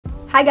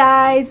Hi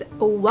guys,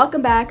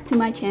 welcome back to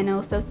my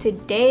channel. So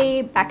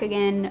today back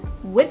again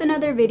with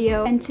another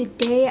video, and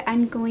today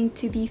I'm going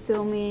to be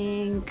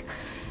filming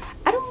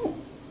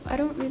I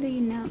don't really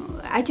know.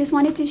 I just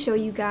wanted to show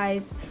you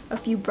guys a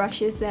few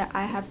brushes that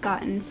I have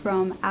gotten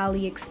from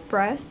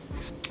Aliexpress.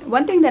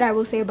 One thing that I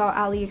will say about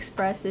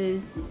Aliexpress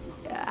is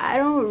I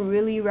don't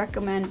really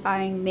recommend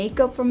buying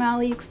makeup from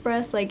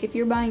Aliexpress. Like, if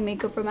you're buying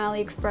makeup from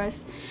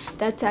Aliexpress,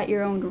 that's at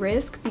your own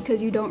risk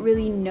because you don't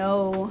really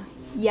know.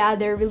 Yeah,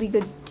 they're really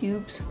good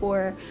dupes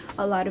for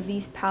a lot of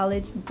these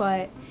palettes,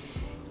 but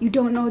you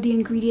don't know the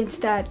ingredients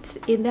that's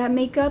in that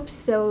makeup,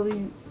 so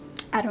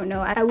I don't know.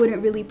 I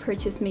wouldn't really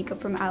purchase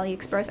makeup from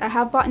Aliexpress. I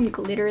have bought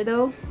glitter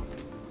though,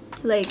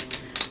 like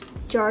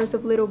jars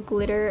of little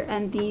glitter,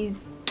 and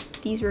these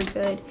were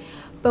good.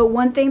 But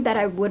one thing that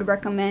I would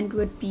recommend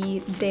would be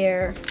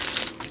their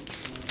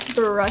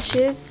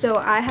brushes. So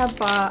I have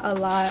bought a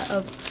lot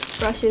of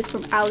brushes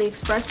from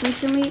Aliexpress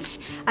recently.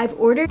 I've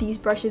ordered these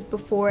brushes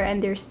before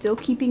and they're still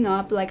keeping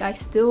up. Like, I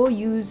still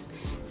use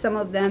some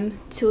of them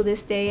till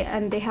this day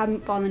and they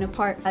haven't fallen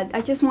apart.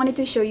 I just wanted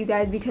to show you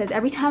guys because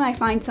every time I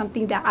find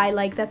something that I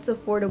like that's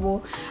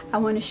affordable, I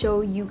want to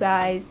show you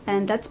guys,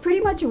 and that's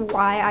pretty much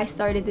why I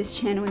started this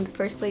channel in the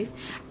first place.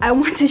 I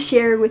want to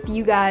share with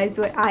you guys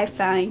what I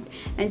find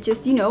and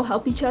just, you know,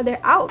 help each other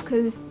out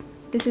because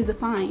this is a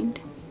find.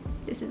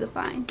 This is a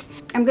find.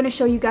 I'm gonna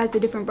show you guys the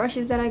different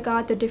brushes that I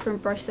got, the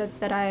different brush sets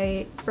that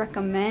I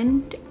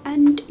recommend,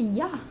 and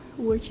yeah,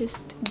 we're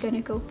just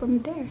gonna go from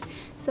there.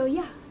 So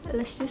yeah,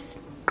 let's just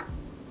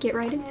get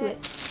right into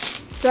it.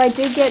 So I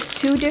did get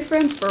two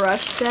different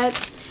brush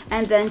sets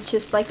and then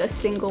just like a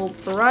single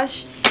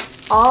brush.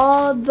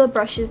 All the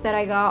brushes that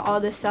I got, all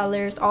the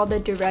sellers, all the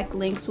direct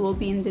links will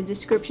be in the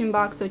description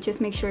box, so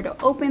just make sure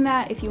to open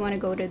that if you want to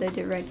go to the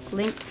direct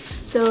link.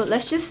 So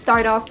let's just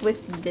start off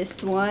with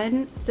this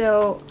one.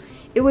 So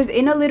it was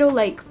in a little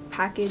like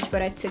package,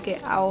 but I took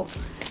it out.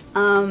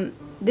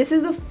 This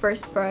is the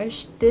first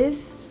brush.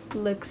 This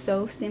looks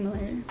so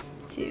similar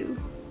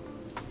to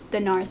the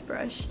NARS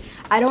brush.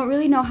 I don't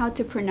really know how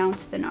to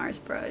pronounce the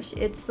NARS brush.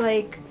 It's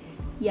like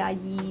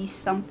Yayi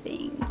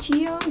something.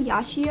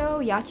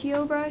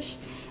 Yachio brush,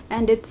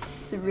 and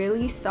it's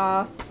really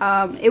soft.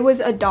 It was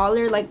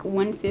 $1, like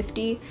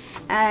 $1.50,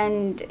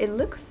 and it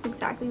looks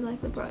exactly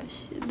like the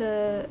brush.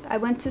 I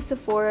went to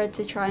Sephora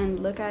to try and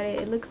look at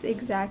it. It looks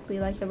exactly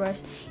like the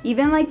brush.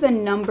 Even like the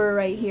number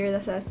right here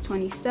that says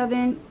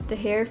 27. The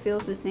hair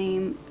feels the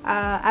same.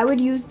 I would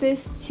use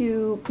this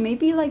to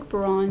maybe like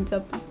bronze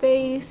up my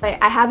face.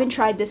 Like, I haven't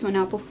tried this one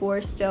out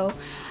before, so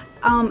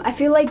I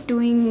feel like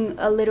doing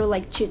a little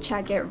like chit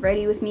chat get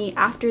ready with me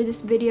after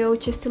this video,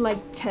 just to like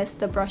test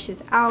the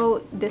brushes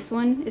out. This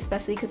one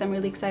especially because I'm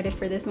really excited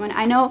for this one.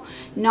 I know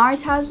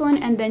NARS has one,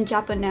 and then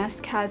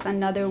Japanesque has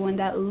another one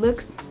that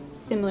looks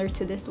similar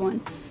to this one.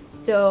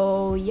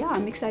 So yeah,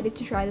 I'm excited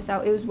to try this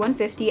out. It was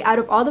 $1.50. Out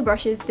of all the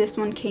brushes, this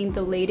one came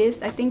the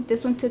latest. I think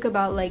this one took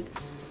about like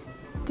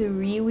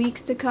 3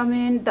 weeks to come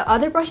in. The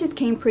other brushes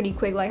came pretty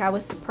quick. Like, I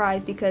was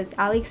surprised because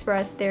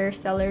Aliexpress, their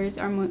sellers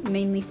are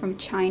mainly from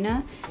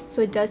China,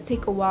 so it does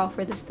take a while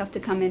for the stuff to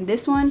come in.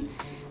 This one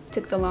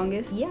took the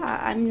longest.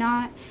 Yeah,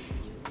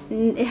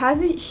 it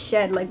hasn't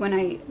shed. Like,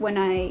 when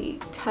I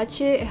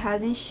touch it, it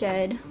hasn't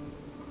shed.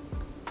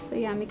 So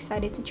yeah, I'm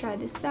excited to try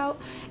this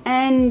out.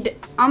 And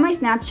on my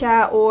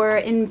Snapchat or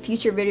in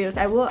future videos,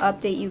 I will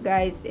update you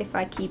guys if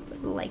I keep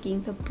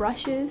liking the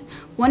brushes.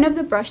 One of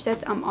the brush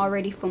sets I'm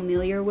already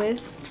familiar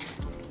with,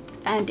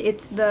 and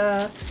it's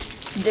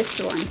this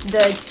one,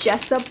 the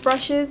Jessup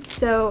brushes.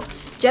 So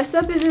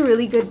Jessup is a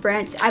really good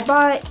brand. I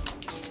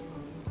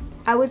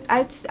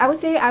would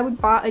say I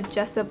would bought a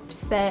Jessup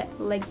set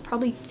like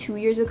probably 2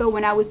 years ago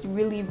when I was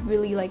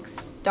really like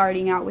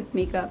starting out with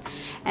makeup,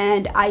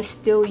 and I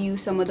still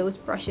use some of those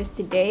brushes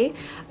today.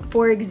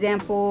 For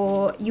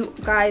example, you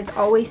guys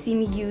always see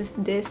me use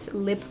this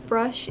lip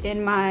brush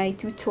in my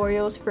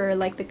tutorials for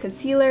like the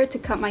concealer to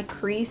cut my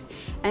crease,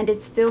 and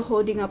it's still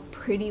holding up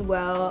pretty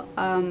well.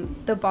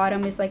 The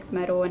bottom is like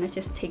metal and I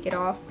just take it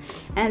off.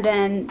 And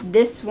then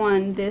this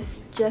one,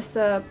 this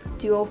Jessup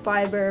dual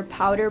fiber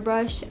powder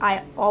brush,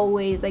 I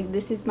always like,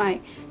 this is my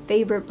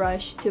favorite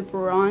brush to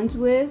bronze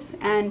with,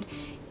 and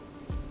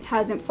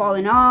hasn't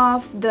fallen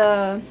off.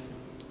 The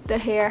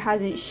hair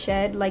hasn't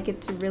shed. Like,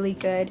 it's really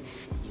good.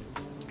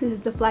 This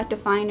is the flat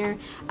definer.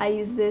 I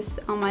use this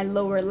on my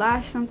lower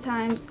lash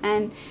sometimes,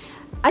 and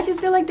I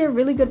just feel like they're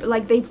really good.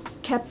 Like, they've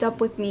kept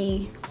up with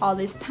me all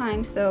this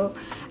time, so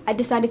I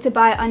decided to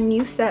buy a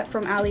new set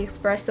from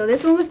Aliexpress. So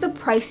this one was the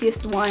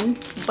priciest one,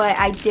 but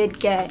I did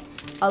get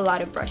a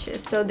lot of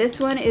brushes. So this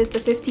one is the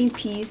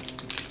 15-piece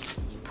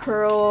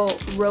pearl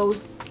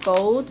rose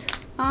gold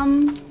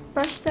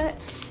brush set.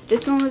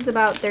 This one was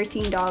about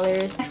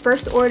 $13. I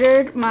first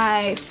ordered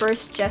my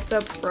first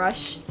Jessup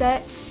brush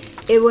set.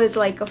 It was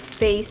like a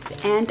face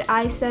and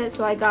eye set,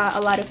 so I got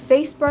a lot of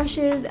face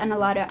brushes and a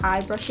lot of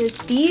eye brushes.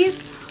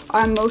 These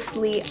are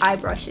mostly eye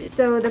brushes.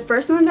 So the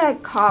first one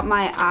that caught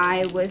my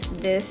eye was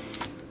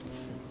this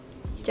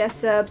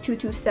Jessup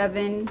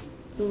 227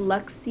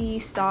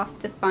 Luxie Soft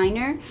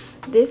Definer.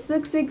 This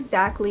looks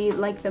exactly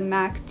like the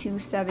MAC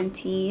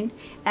 217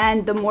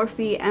 and the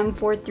Morphe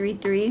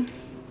M433.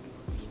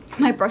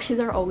 My brushes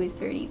are always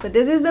dirty, but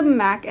this is the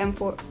MAC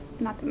M4,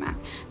 not the MAC,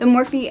 the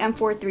Morphe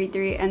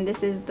M433, and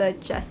this is the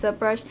Jessup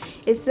brush.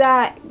 It's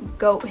that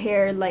goat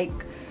hair, like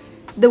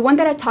the one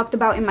that I talked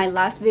about in my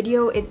last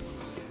video.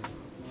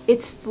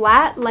 It's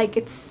flat, like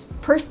it's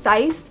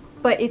precise,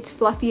 but it's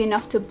fluffy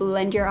enough to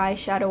blend your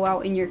eyeshadow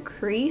out in your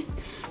crease.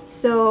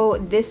 So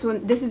this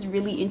is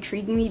really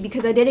intriguing me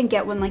because I didn't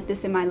get one like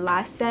this in my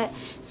last set.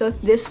 So if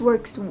this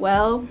works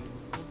well,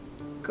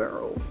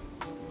 girl,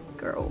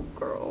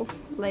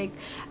 like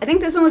I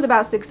think this one was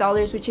about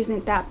 $6, which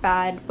isn't that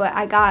bad, but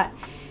I got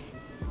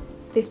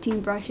 15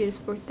 brushes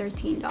for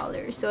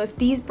 $13. So if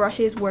these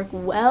brushes work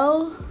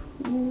well,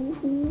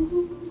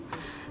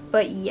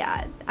 but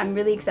yeah, I'm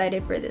really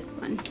excited for this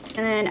one.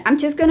 And then I'm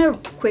just gonna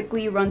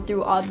quickly run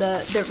through all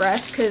the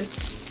rest because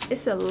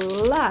it's a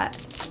lot.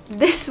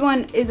 This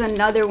one is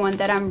another one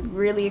that I'm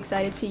really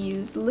excited to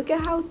use. Look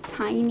at how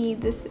tiny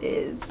this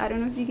is. I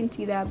don't know if you can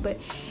see that, but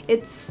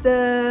it's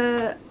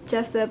the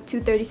Jessup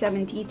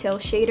 237 Detail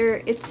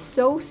Shader. It's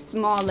so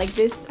small. Like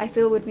this, I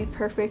feel would be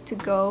perfect to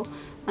go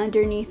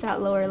underneath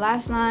that lower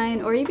lash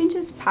line, or even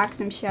just pack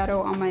some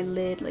shadow on my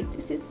lid. Like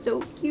this is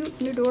so cute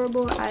and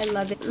adorable. I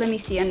love it. Let me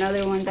see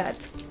another one.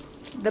 That's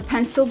the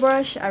pencil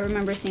brush. I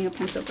remember seeing a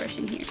pencil brush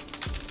in here.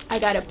 I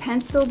got a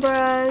pencil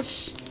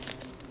brush,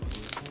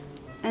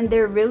 and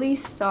they're really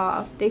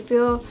soft. They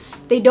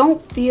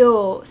don't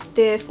feel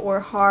stiff or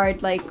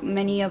hard like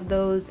many of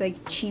those like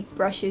cheap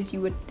brushes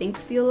you would think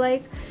feel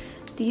like.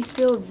 These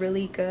feel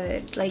really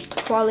good, like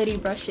quality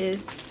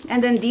brushes.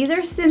 And then these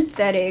are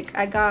synthetic.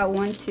 I got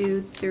 1,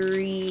 2,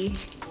 3,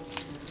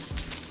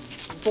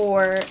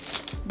 4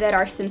 that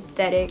are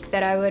synthetic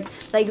that I would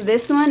like.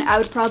 This one I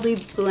would probably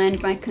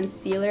blend my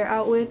concealer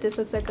out with. This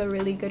looks like a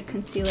really good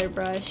concealer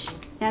brush.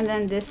 And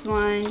then this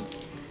one,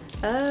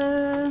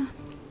 I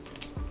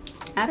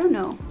don't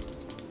know,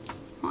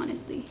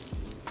 honestly.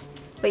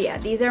 But yeah,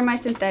 these are my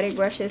synthetic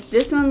brushes.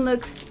 This one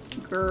looks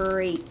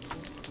great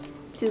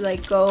to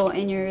like go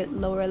in your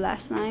lower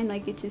lash line.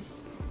 Like it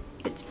just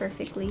fits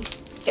perfectly.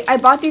 I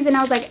bought these and I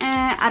was like,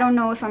 I don't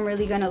know if I'm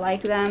really gonna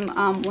like them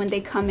when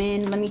they come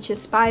in. Let me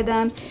just buy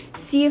them,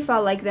 see if I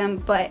like them.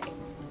 But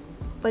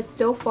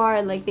so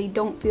far, like, they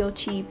don't feel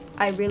cheap.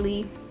 I'm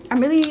really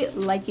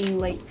liking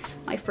like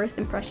my first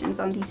impressions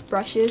on these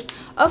brushes.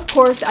 Of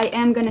course, I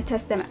am gonna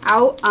test them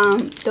out.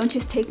 Don't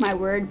just take my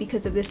word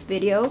because of this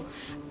video,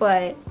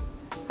 but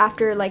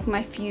after like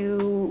my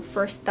few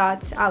first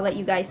thoughts, I'll let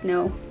you guys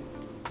know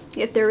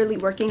if they're really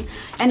working.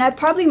 And I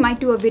probably might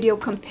do a video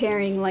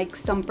comparing like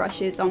some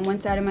brushes on one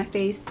side of my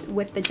face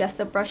with the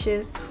Jessup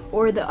brushes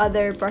or the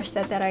other brush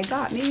set that I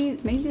got.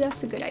 Maybe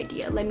that's a good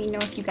idea. Let me know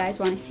if you guys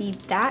want to see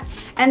that.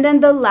 And then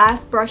the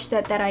last brush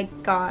set that I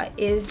got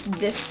is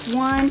this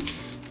one.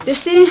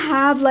 This didn't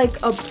have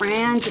like a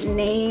brand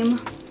name.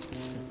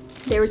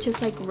 They were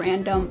just like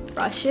random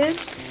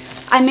brushes.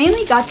 I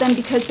mainly got them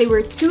because they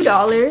were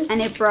 $2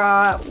 and it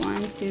brought 1,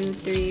 2,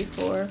 3,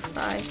 4,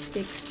 5,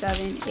 6,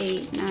 7,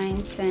 8, 9,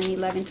 10,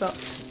 11,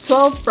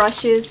 12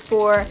 brushes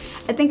for,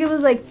 I think it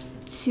was like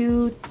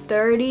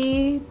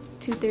 $230,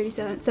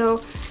 $237.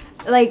 So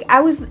like I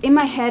was in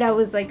my head, I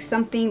was like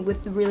something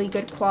with really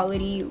good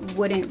quality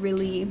wouldn't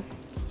really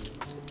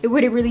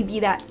be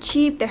that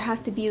cheap. There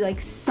has to be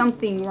like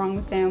something wrong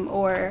with them,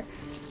 or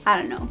I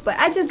don't know. But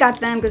I just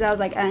got them because I was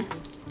like,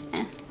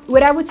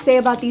 What I would say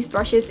about these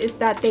brushes is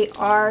that they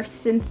are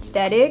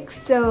synthetic.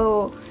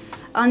 So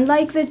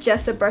unlike the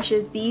Jessup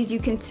brushes, these you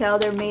can tell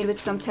they're made with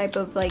some type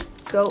of like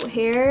goat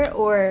hair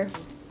or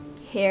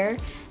hair.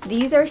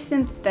 These are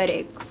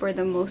synthetic for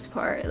the most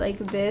part, like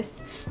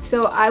this.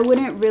 So I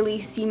wouldn't really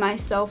see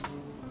myself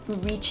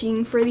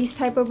reaching for these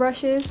type of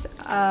brushes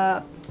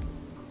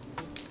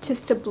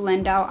just to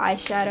blend out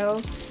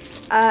eyeshadow.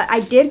 I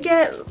did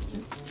get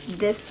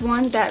this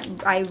one that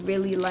I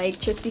really like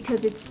just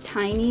because it's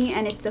tiny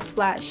and it's a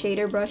flat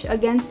shader brush.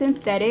 Again,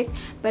 synthetic,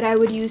 but I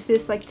would use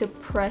this like to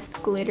press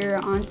glitter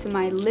onto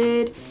my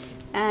lid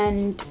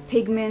and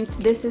pigments.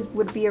 This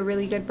would be a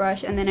really good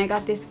brush. And then I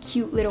got this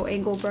cute little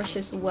angle brush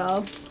as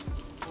well,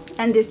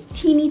 and this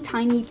teeny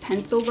tiny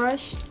pencil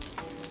brush.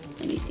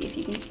 Let me see if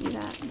you can see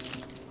that.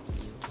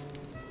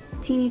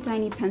 Teeny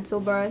tiny pencil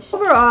brush.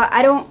 Overall,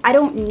 I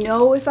don't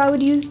know if I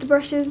would use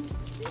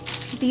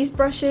these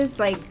brushes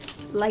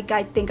like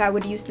I think I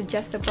would use the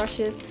Jessup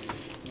brushes.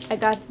 I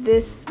got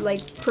this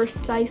like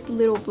precise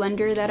little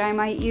blender that I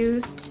might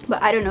use,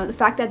 but I don't know, the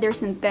fact that they're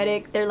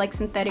synthetic, they're like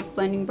synthetic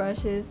blending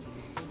brushes,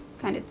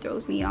 kind of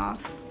throws me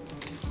off.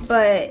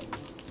 But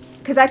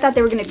because I thought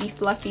they were gonna be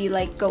fluffy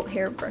like goat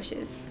hair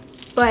brushes,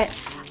 but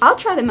I'll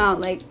try them out.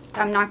 Like,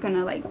 I'm not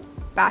gonna like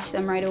bash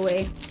them right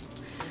away.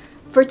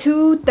 For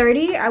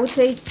 $2.30, I would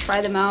say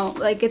try them out.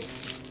 Like,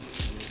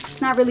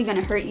 it's not really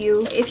gonna hurt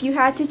you. If you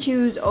had to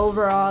choose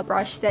overall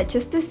brush set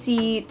just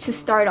to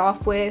start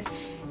off with,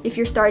 if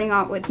you're starting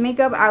out with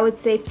makeup, I would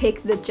say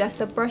pick the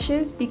Jessup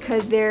brushes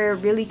because they're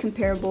really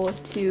comparable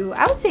to,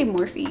 I would say,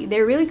 Morphe.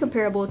 They're really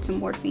comparable to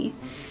Morphe.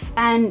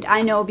 and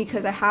I know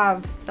because I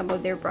have some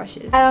of their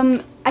brushes.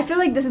 I feel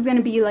like this is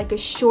gonna be like a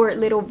short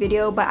little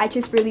video, but I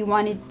just really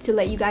wanted to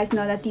let you guys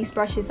know that these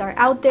brushes are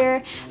out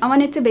there. I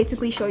wanted to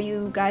basically show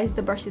you guys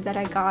the brushes that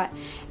I got,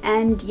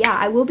 and yeah,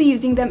 I will be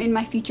using them in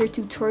my future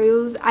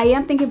tutorials. I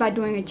am thinking about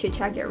doing a chit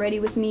chat get ready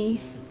with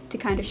me to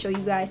kind of show you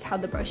guys how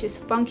the brushes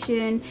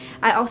function.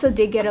 I also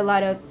did get a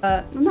lot of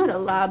not a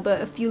lot,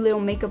 but a few little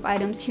makeup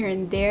items here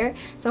and there,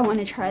 so I want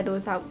to try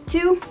those out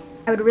too.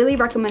 I would really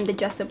recommend the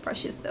Jessup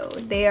brushes though.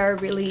 They are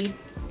really,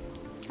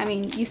 I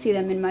mean, you see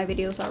them in my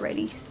videos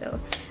already, so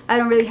I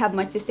don't really have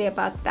much to say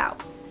about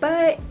that.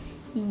 But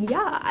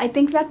yeah, I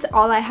think that's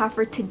all I have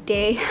for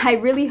today. I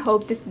really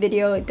hope this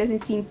video, it doesn't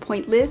seem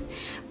pointless,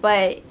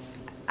 but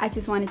I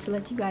just wanted to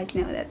let you guys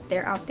know that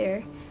they're out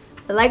there.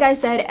 Like I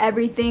said,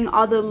 everything,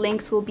 all the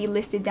links will be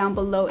listed down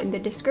below in the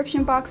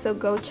description box, so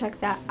go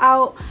check that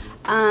out.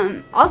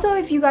 Also,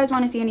 if you guys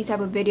want to see any type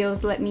of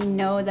videos, let me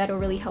know. That'll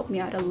really help me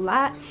out a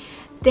lot.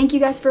 Thank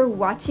you guys for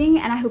watching,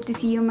 and I hope to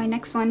see you in my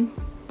next one.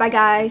 Bye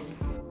guys.